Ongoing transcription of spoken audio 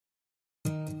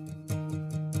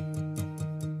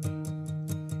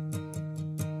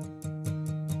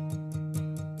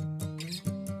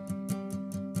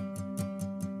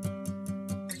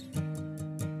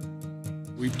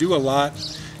We do a lot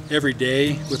every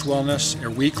day with wellness, or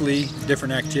weekly,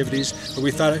 different activities, but we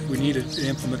thought we needed to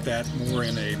implement that more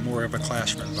in more of a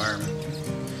classroom environment.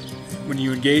 When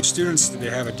you engage students, they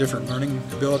have a different learning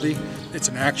ability. It's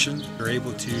an action. They're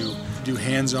able to do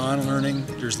hands-on learning.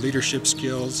 There's leadership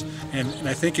skills, and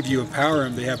I think if you empower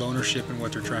them, they have ownership in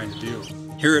what they're trying to do.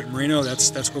 Here at Marino,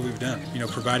 that's what we've done. You know,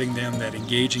 providing them that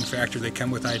engaging factor. They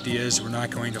come with ideas. We're not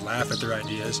going to laugh at their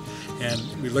ideas, and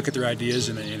we look at their ideas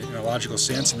in a logical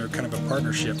sense, and they're kind of a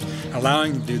partnership.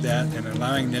 Allowing them to do that and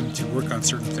allowing them to work on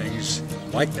certain things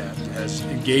like that has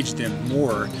engaged them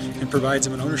more and provides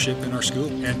them an ownership in our school,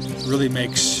 and really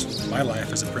makes my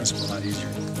life as a principal a lot easier.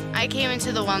 I came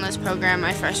into the wellness program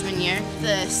my freshman year.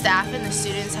 The staff and the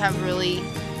students have really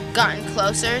gotten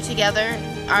closer together.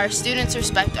 Our students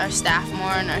respect our staff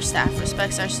more and our staff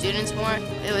respects our students more.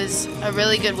 It was a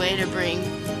really good way to bring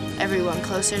everyone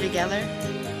closer together.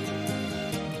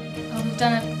 We've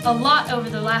done a lot over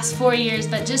the last 4 years,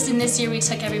 but just in this year we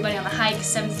took everybody on a hike,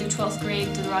 7th through 12th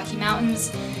grade, to the Rocky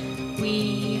Mountains.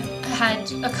 We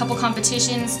had a couple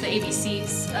competitions, the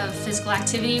ABCs of physical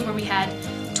activity, where we had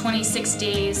 26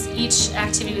 days. Each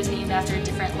activity was named after a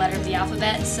different letter of the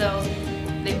alphabet, so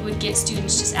they would get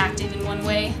students just active in one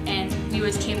way, and we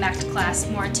always came back to class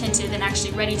more attentive and actually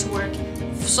ready to work.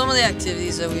 Some of the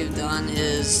activities that we've done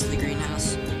is the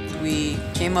greenhouse. We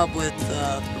came up with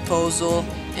a proposal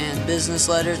and business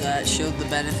letter that showed the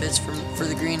benefits for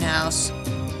the greenhouse.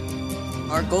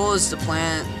 Our goal is to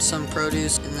plant some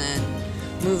produce and then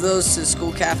move those to the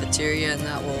school cafeteria, and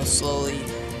that will slowly,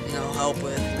 help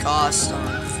with costs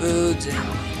on foods and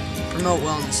promote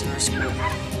wellness in our school.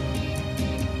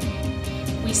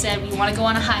 We said we want to go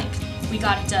on a hike. We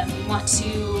got it done. We want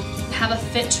to have a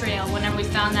fit trail. Whenever we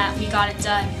found that, we got it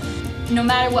done. No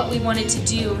matter what we wanted to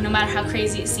do, no matter how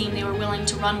crazy it seemed, they were willing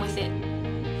to run with it.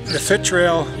 The Fit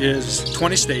Trail is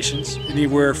 20 stations,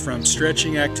 anywhere from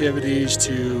stretching activities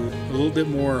to a little bit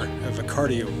more of a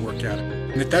cardio workout.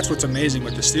 And that's what's amazing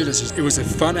with the students is it was a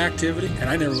fun activity, and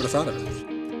I never would have thought of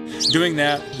it. Doing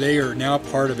that, they are now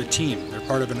part of a team. They're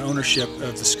part of an ownership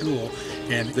of the school,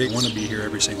 and they want to be here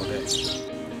every single day.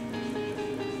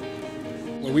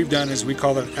 What we've done is we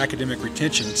call it academic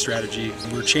retention strategy.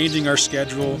 We're changing our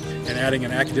schedule and adding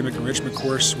an academic enrichment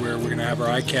course where we're going to have our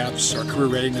ICAPs, our career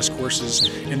readiness courses,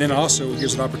 and then also it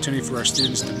gives an opportunity for our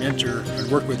students to mentor and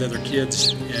work with other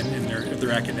kids in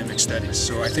their academic studies.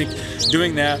 So I think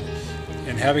doing that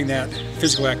and having that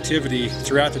physical activity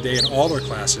throughout the day in all their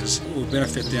classes will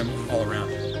benefit them all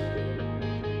around.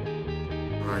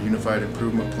 Our Unified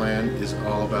Improvement Plan is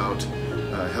all about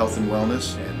health and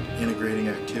wellness and integrating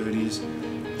activities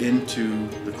into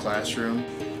the classroom,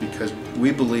 because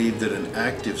we believe that an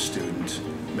active student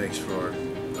makes for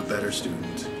a better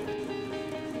student.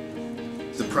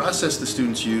 The process the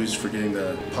students used for getting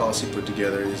the policy put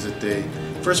together is that they,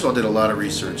 first of all, did a lot of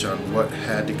research on what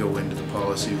had to go into the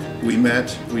policy. We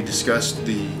met, we discussed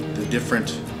the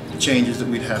different changes that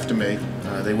we'd have to make.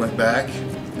 They went back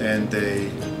and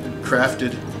they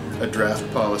crafted a draft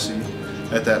policy.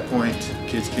 At that point,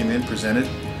 kids came in, presented,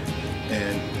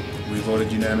 and we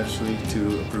voted unanimously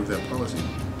to approve that policy.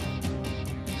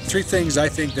 3 things I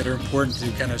think that are important to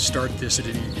kind of start this at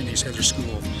any other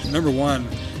school. Number 1,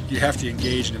 you have to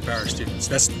engage and empower students.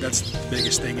 That's the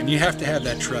biggest thing, and you have to have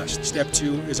that trust. Step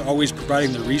 2 is always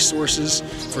providing the resources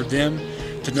for them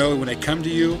to know when they come to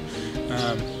you,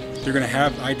 they're going to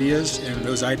have ideas, and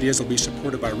those ideas will be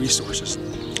supported by resources.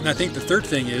 And I think the 3rd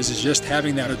thing is just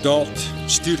having that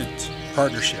adult-student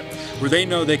partnership where they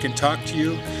know they can talk to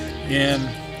you in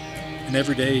an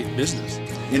everyday business.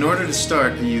 In order to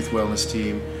start a youth wellness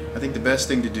team, I think the best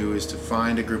thing to do is to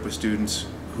find a group of students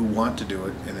who want to do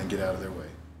it and then get out of their way.